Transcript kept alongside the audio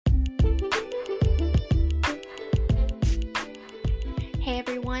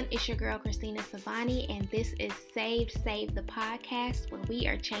everyone, it's your girl Christina Savani, and this is Saved Save the podcast, where we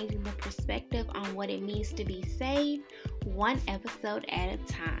are changing the perspective on what it means to be saved, one episode at a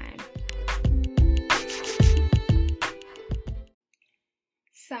time.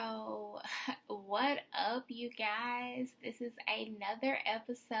 So, what up, you guys? This is another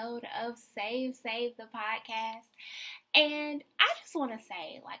episode of Save the podcast, and I just want to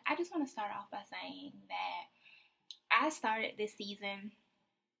start off by saying that I started this season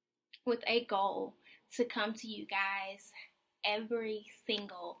with a goal to come to you guys every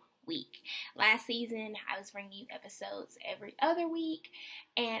single week. Last season, I was bringing you episodes every other week,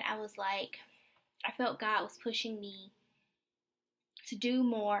 and I felt God was pushing me to do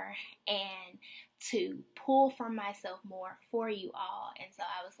more and to pull from myself more for you all. And so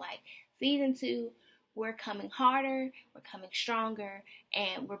I was like, season 2, we're coming harder, we're coming stronger,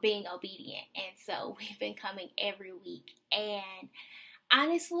 and we're being obedient. And so we've been coming every week. And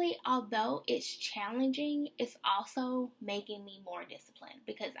honestly, although it's challenging, it's also making me more disciplined,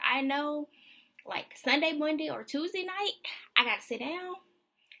 because I know, like, Sunday, Monday, or Tuesday night, I gotta sit down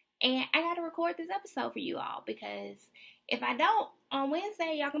and I gotta record this episode for you all, because if I don't, on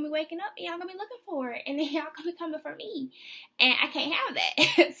Wednesday, y'all gonna be waking up and y'all gonna be looking for it, and then y'all gonna be coming for me, and I can't have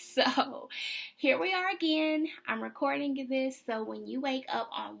that. So here we are again. I'm recording this, so when you wake up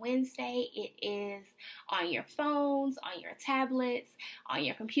on Wednesday, it is on your phones, on your tablets, on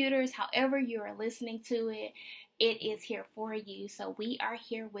your computers, however you are listening to it, it is here for you. So we are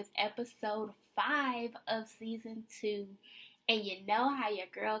here with episode 5 of season 2, and you know how your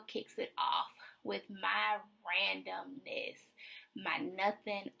girl kicks it off with my randomness, my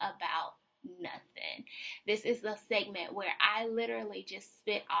nothing about nothing. This is the segment where I literally just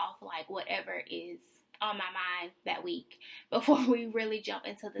spit off like whatever is on my mind that week before we really jump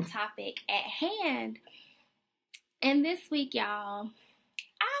into the topic at hand. And this week, y'all,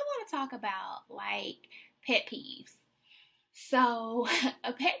 I want to talk about like pet peeves. So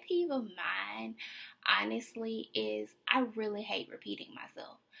a pet peeve of mine, honestly, is I really hate repeating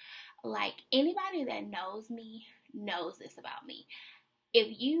myself. Like, anybody that knows me knows this about me.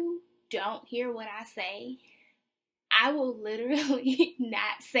 If you don't hear what I say, I will literally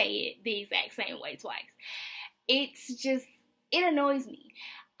not say it the exact same way twice. It annoys me.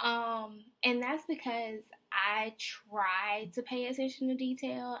 And that's because I try to pay attention to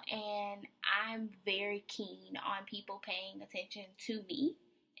detail, and I'm very keen on people paying attention to me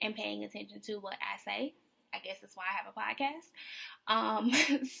and paying attention to what I say. I guess that's why I have a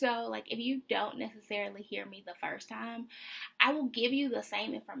podcast. So like, if you don't necessarily hear me the first time, I will give you the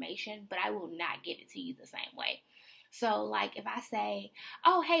same information, but I will not give it to you the same way. So like, if I say,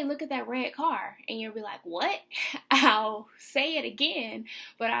 oh, hey, look at that red car, and you'll be like, what? I'll say it again,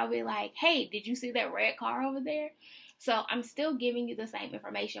 but I'll be like, hey, did you see that red car over there? So I'm still giving you the same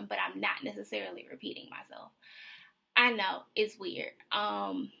information, but I'm not necessarily repeating myself. I know, it's weird.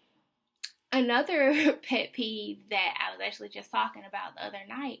 Another pet peeve that I was actually just talking about the other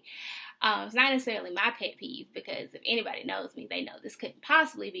night, it's not necessarily my pet peeve, because if anybody knows me, they know this couldn't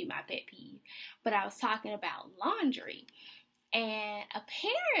possibly be my pet peeve, but I was talking about laundry. And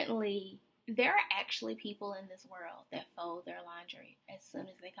apparently, there are actually people in this world that fold their laundry as soon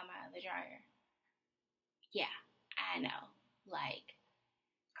as they come out of the dryer. Yeah, I know. Like,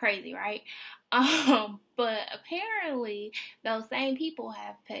 crazy, right? But apparently those same people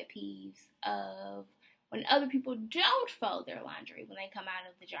have pet peeves of when other people don't fold their laundry when they come out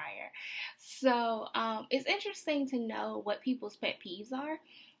of the dryer. So it's interesting to know what people's pet peeves are.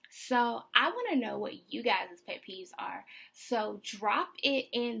 So I want to know what you guys' pet peeves are. So drop it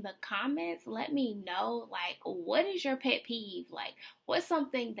in the comments. Let me know, like, what is your pet peeve? Like, what's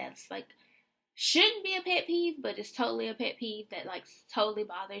something that's like shouldn't be a pet peeve, but it's totally a pet peeve that like totally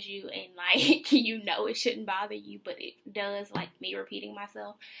bothers you, and like, you know, it shouldn't bother you, but it does, like me repeating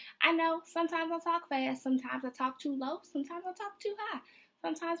myself. I know sometimes I talk fast, sometimes I talk too low, sometimes I talk too high,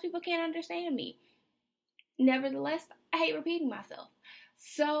 sometimes people can't understand me. Nevertheless, I hate repeating myself.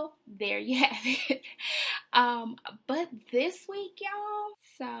 So there you have it. But this week, y'all,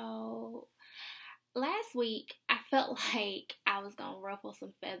 so last week, I felt like I was going to ruffle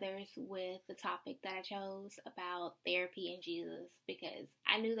some feathers with the topic that I chose about therapy and Jesus, because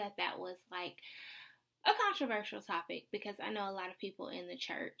I knew that that was like a controversial topic, because I know a lot of people in the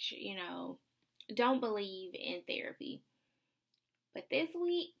church, you know, don't believe in therapy. But this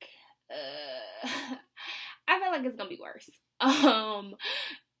week, I feel like it's going to be worse.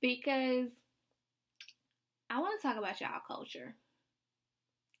 Because I want to talk about y'all culture.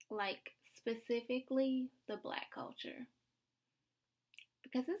 Like, specifically the Black culture,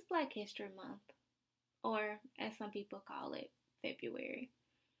 because it's Black History Month, or as some people call it, February.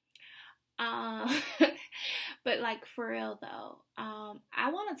 Um, but like for real though,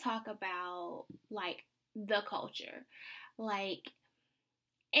 I want to talk about like the culture, like,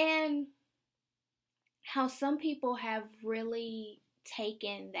 and how some people have really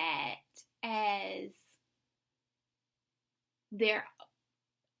taken that as their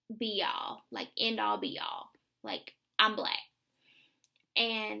be all, like end all be all. Like, I'm black.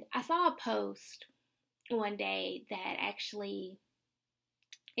 And I saw a post one day that actually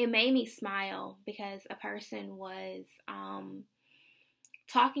it made me smile because a person was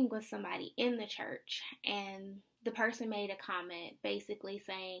talking with somebody in the church, and the person made a comment basically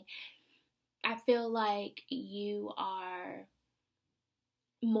saying, I feel like you are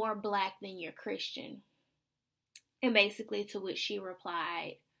more black than you're Christian. And basically, to which she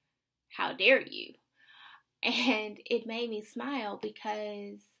replied, how dare you? And it made me smile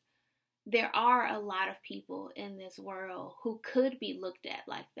because there are a lot of people in this world who could be looked at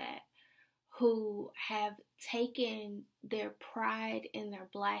like that, who have taken their pride in their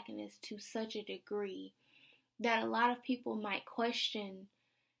blackness to such a degree that a lot of people might question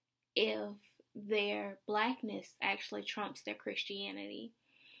if their blackness actually trumps their Christianity.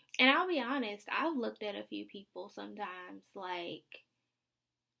 And I'll be honest, I've looked at a few people sometimes like,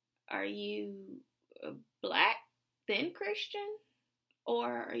 are you black then Christian?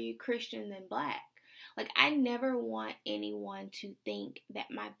 Or are you Christian then black? Like, I never want anyone to think that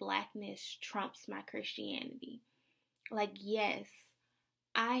my blackness trumps my Christianity. Like, yes,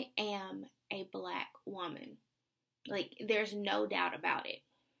 I am a black woman. Like, there's no doubt about it.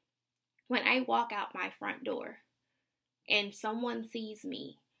 When I walk out my front door and someone sees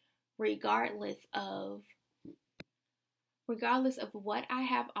me, regardless of what I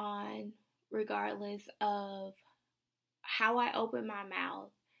have on, regardless of how I open my mouth,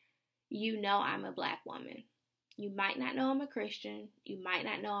 you know I'm a black woman. You might not know I'm a Christian. You might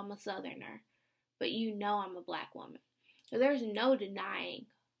not know I'm a Southerner. But you know I'm a black woman. So there's no denying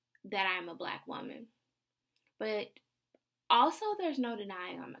that I'm a black woman. But also there's no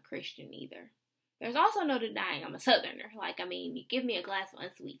denying I'm a Christian either. There's also no denying I'm a Southerner. Like, I mean, you give me a glass of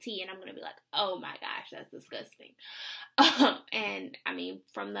unsweet tea and I'm going to be like, oh my gosh, that's disgusting. And I mean,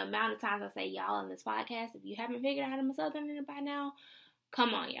 from the amount of times I say y'all on this podcast, if you haven't figured out I'm a Southerner by now,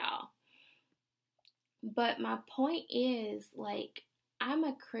 come on, y'all. But my point is, like, I'm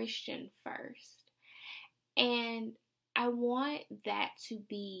a Christian first. And I want that to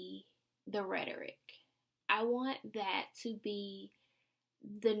be the rhetoric. I want that to be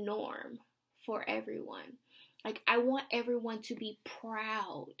the norm for everyone. Like, I want everyone to be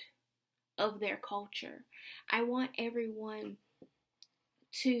proud of their culture. I want everyone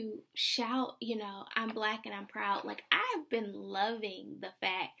to shout, I'm black and I'm proud. Like, I've been loving the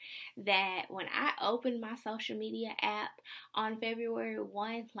fact that when I opened my social media app on February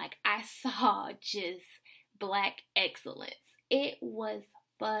 1, like, I saw just black excellence. It was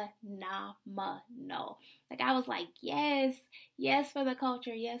phenomenal. Like, I was like, yes, yes for the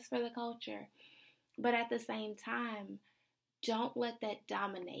culture, yes for the culture. But at the same time, don't let that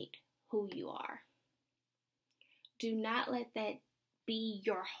dominate who you are. Do not let that be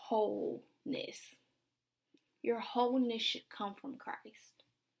your wholeness. Your wholeness should come from Christ.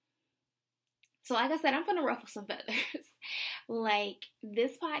 So like I said, I'm going to ruffle some feathers. Like,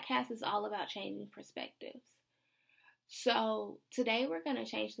 this podcast is all about changing perspectives. So today we're going to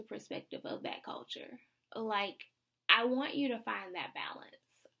change the perspective of that culture. Like, I want you to find that balance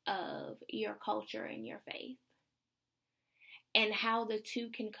of your culture and your faith and how the two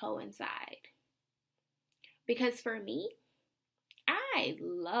can coincide. Because for me, I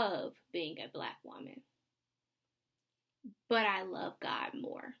love being a black woman, but I love God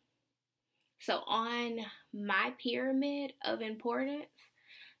more. So on my pyramid of importance,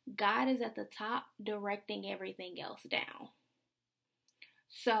 God is at the top, directing everything else down.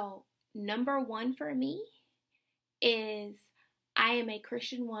 So number one for me is I am a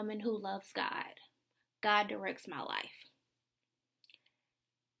Christian woman who loves God. God directs my life.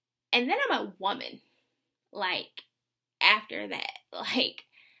 And then I'm a woman. Like, after that, like,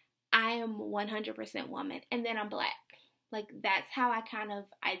 I am 100% woman. And then I'm black. Like, that's how I kind of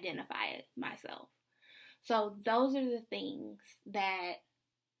identify myself. So those are the things that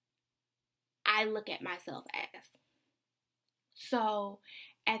I look at myself as. So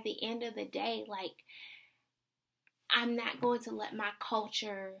at the end of the day, like, I'm not going to let my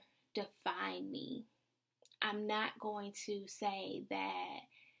culture define me. I'm not going to say that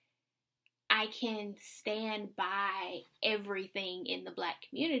I can stand by everything in the black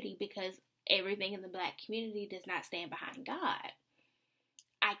community because everything in the black community does not stand behind God.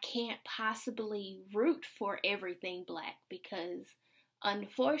 I can't possibly root for everything black because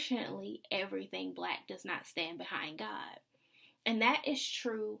Unfortunately, everything black does not stand behind God. And that is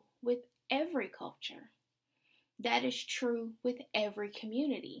true with every culture. That is true with every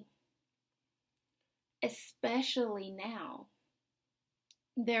community. Especially now,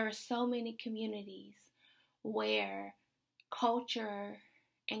 there are so many communities where culture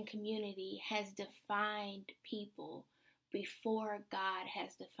and community has defined people before God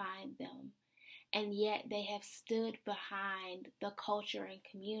has defined them. And yet they have stood behind the culture and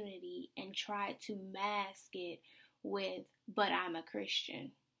community and tried to mask it with, but I'm a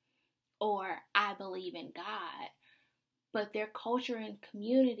Christian, or I believe in God. But their culture and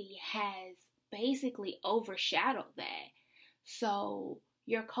community has basically overshadowed that. So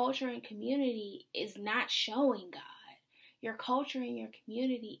your culture and community is not showing God. Your culture and your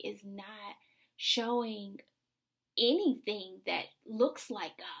community is not showing anything that looks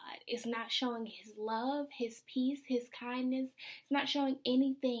like God. It's not showing His love, His peace, His kindness. It's not showing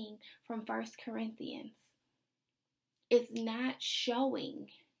anything from 1 Corinthians. It's not showing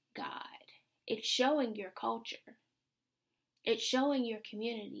God. It's showing your culture. It's showing your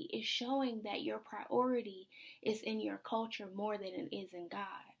community. It's showing that your priority is in your culture more than it is in God.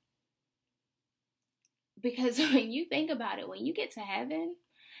 Because when you think about it, when you get to heaven,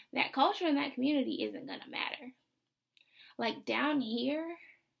 that culture and that community isn't going to matter. Like down here,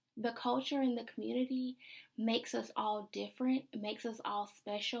 the culture and the community makes us all different, makes us all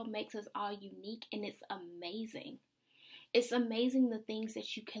special, makes us all unique, and it's amazing. It's amazing the things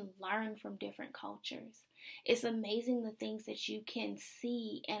that you can learn from different cultures. It's amazing the things that you can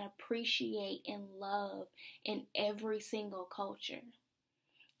see and appreciate and love in every single culture.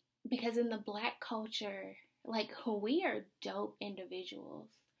 Because in the black culture, like, we are dope individuals.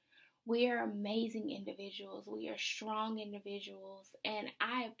 We are amazing individuals. We are strong individuals. And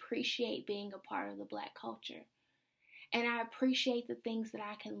I appreciate being a part of the black culture. And I appreciate the things that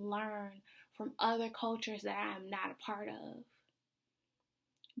I can learn from other cultures that I am not a part of.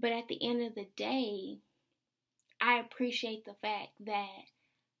 But at the end of the day, I appreciate the fact that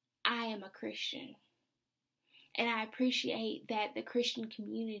I am a Christian. And I appreciate that the Christian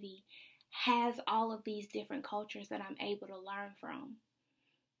community has all of these different cultures that I'm able to learn from.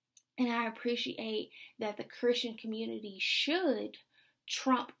 And I appreciate that the Christian community should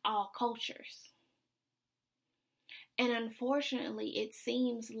trump all cultures. And unfortunately, it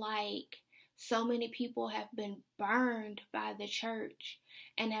seems like so many people have been burned by the church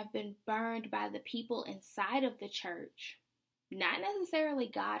and have been burned by the people inside of the church. Not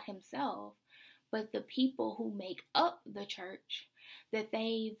necessarily God Himself, but the people who make up the church, that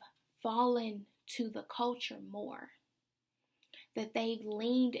they've fallen to the culture more. That they've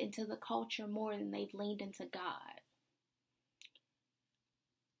leaned into the culture more than they've leaned into God.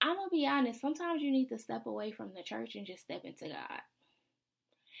 I'm going to be honest, sometimes you need to step away from the church and just step into God.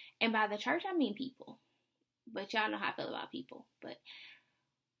 And by the church, I mean people. But y'all know how I feel about people. But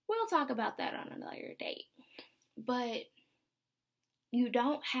we'll talk about that on another date. But you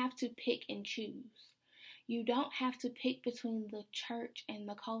don't have to pick and choose. You don't have to pick between the church and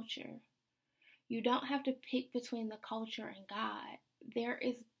the culture. You don't have to pick between the culture and God. There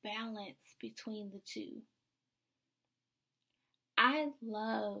is balance between the two. I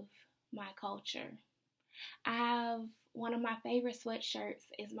love my culture. I have one of my favorite sweatshirts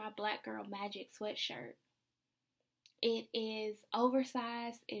is my Black Girl Magic sweatshirt. It is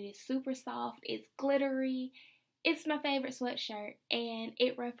oversized, it is super soft, it's glittery. It's my favorite sweatshirt, and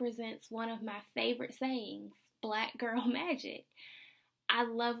it represents one of my favorite sayings, Black Girl Magic. I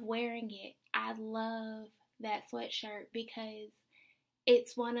love wearing it. I love that sweatshirt because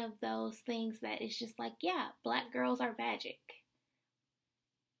it's one of those things that is just like, yeah, black girls are magic.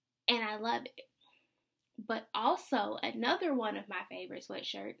 And I love it. But also, another one of my favorite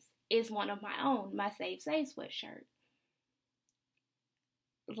sweatshirts is one of my own, my Save Save sweatshirt.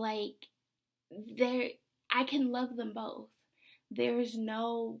 Like, I can love them both. There's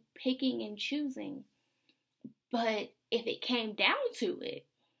no picking and choosing. But if it came down to it,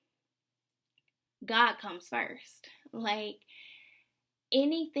 God comes first. Like,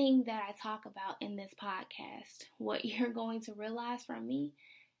 anything that I talk about in this podcast, what you're going to realize from me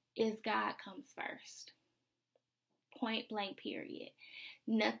is God comes first. Point blank, period.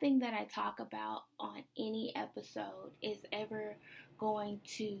 Nothing that I talk about on any episode is ever going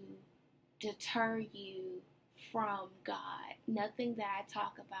to deter you from God. Nothing that I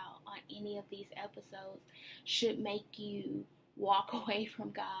talk about on any of these episodes should make you walk away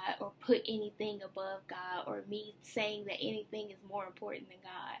from God or put anything above God, or me saying that anything is more important than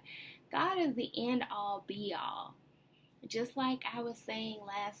God. God is the end all be all. Just like I was saying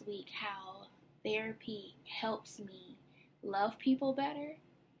last week, how therapy helps me love people better,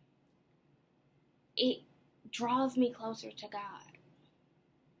 it draws me closer to God.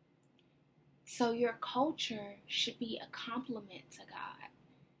 So your culture should be a compliment to God.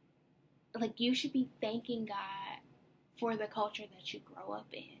 Like, you should be thanking God for the culture that you grow up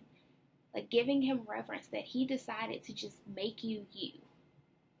in. Like, giving him reverence that he decided to just make you you.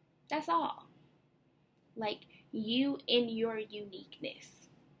 That's all. Like, you in your uniqueness.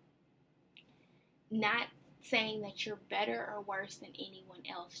 Not saying that you're better or worse than anyone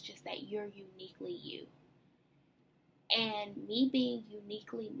else, just that you're uniquely you. And me being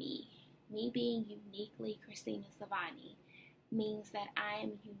uniquely me being uniquely Christina Savani, means that I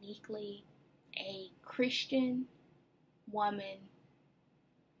am uniquely a Christian woman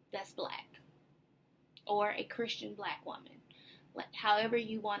that's black, or a Christian black woman. Like, however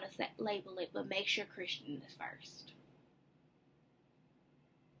you want to label it, but make sure Christian is first.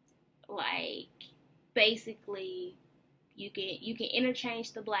 Like, basically, you can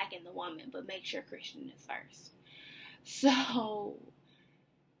interchange the black and the woman, but make sure Christian is first. So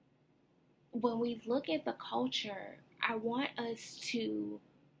when we look at the culture, I want us to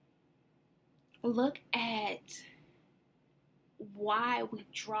look at why we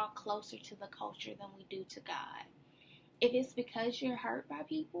draw closer to the culture than we do to God. If it's because you're hurt by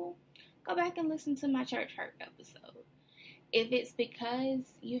people, go back and listen to my church hurt episode. If it's because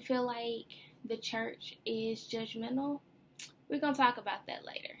you feel like the church is judgmental, we're going to talk about that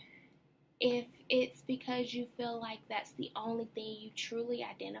later. If it's because you feel like that's the only thing you truly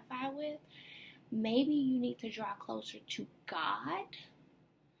identify with, maybe you need to draw closer to God,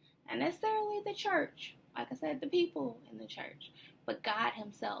 not necessarily the church. Like I said, the people in the church, but God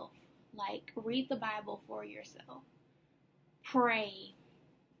himself. Like, read the Bible for yourself. Pray.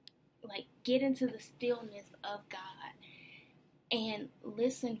 Like, get into the stillness of God and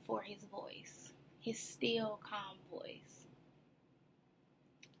listen for his voice, his still, calm voice.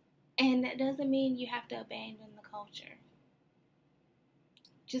 And that doesn't mean you have to abandon the culture.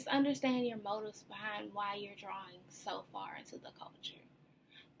 Just understand your motives behind why you're drawing so far into the culture.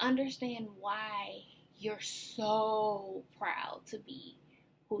 Understand why you're so proud to be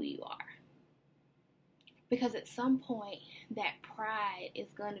who you are. Because at some point, that pride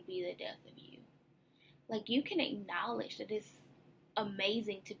is going to be the death of you. Like, you can acknowledge that it's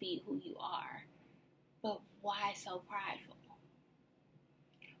amazing to be who you are, but why so prideful?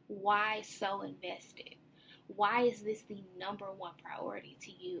 Why so invested? Why is this the number one priority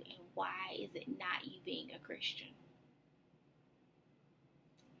to you, and why is it not you being a Christian?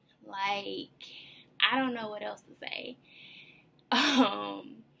 Like, I don't know what else to say.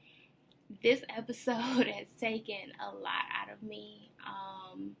 This episode has taken a lot out of me.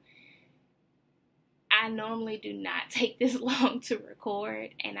 I normally do not take this long to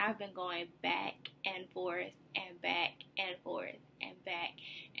record, and I've been going back and forth and back and forth and back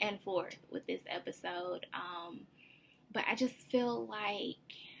and forth with this episode. But I just feel like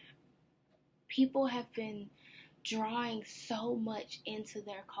people have been drawing so much into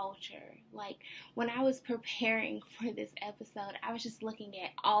their culture. Like, when I was preparing for this episode, I was just looking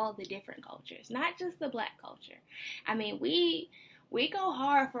at all the different cultures, not just the black culture. I mean, we go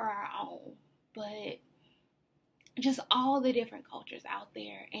hard for our own, but just all the different cultures out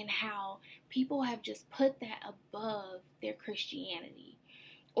there, and how people have just put that above their Christianity,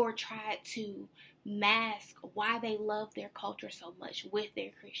 or tried to mask why they love their culture so much with their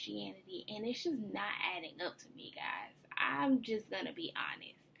Christianity. And it's just not adding up to me, guys. I'm just gonna be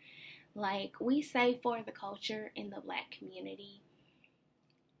honest. Like, we say for the culture in the black community,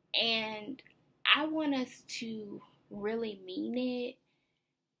 and I want us to really mean it,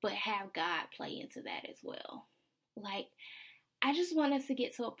 but have God play into that as well. Like, I just want us to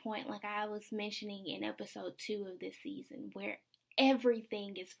get to a point, like I was mentioning in episode 2 of this season, where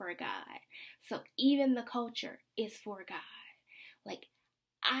everything is for God. So even the culture is for God. Like,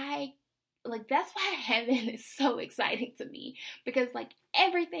 that's why heaven is so exciting to me, because like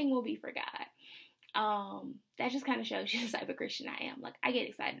everything will be for God. That just kind of shows you the type of Christian I am. Like, I get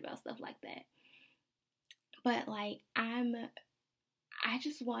excited about stuff like that. But like, I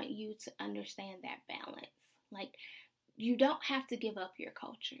just want you to understand that balance. Like, you don't have to give up your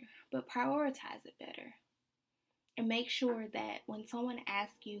culture, but prioritize it better. And make sure that when someone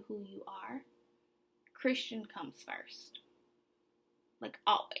asks you who you are, Christian comes first. Like,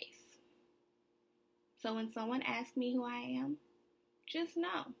 always. So when someone asks me who I am, just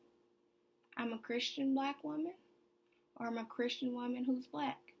know I'm a Christian black woman, or I'm a Christian woman who's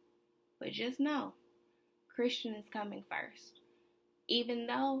black. But just know Christian is coming first. Even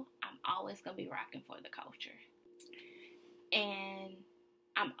though I'm always going to be rocking for the culture. And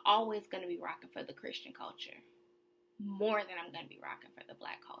I'm always going to be rocking for the Christian culture. more than I'm going to be rocking for the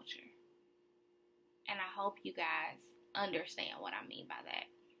Black culture. And I hope you guys understand what I mean by that.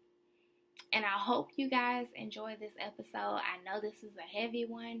 And I hope you guys enjoy this episode. I know this is a heavy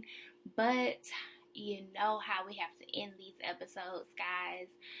one, but you know how we have to end these episodes, guys,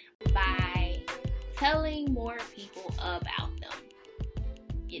 by telling more people about them.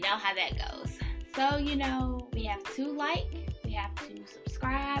 You know how that goes. So, we have to like, we have to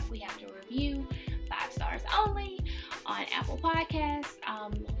subscribe, we have to review, 5 stars only on Apple Podcasts.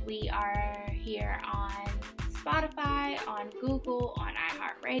 We are here on Spotify, on Google, on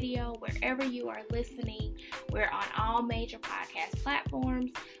iHeartRadio, wherever you are listening. We're on all major podcast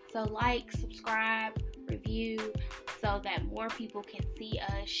platforms. So like, subscribe, review, so that more people can see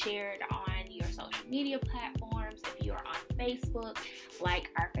us, shared on your social media platforms. If you are on Facebook, like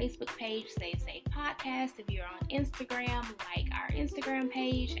our Facebook page, Save Save Podcast. If you're on Instagram, like our Instagram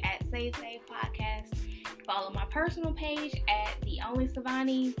page at Save Save Podcast. Follow my personal page at The Only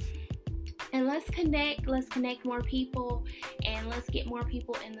Savani. And let's connect more people, and let's get more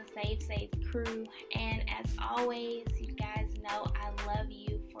people in the Save Save crew. And as always, you guys know I love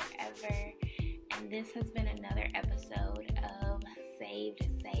you forever. And this has been another episode of Save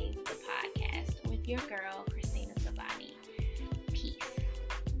the Podcast with your girl,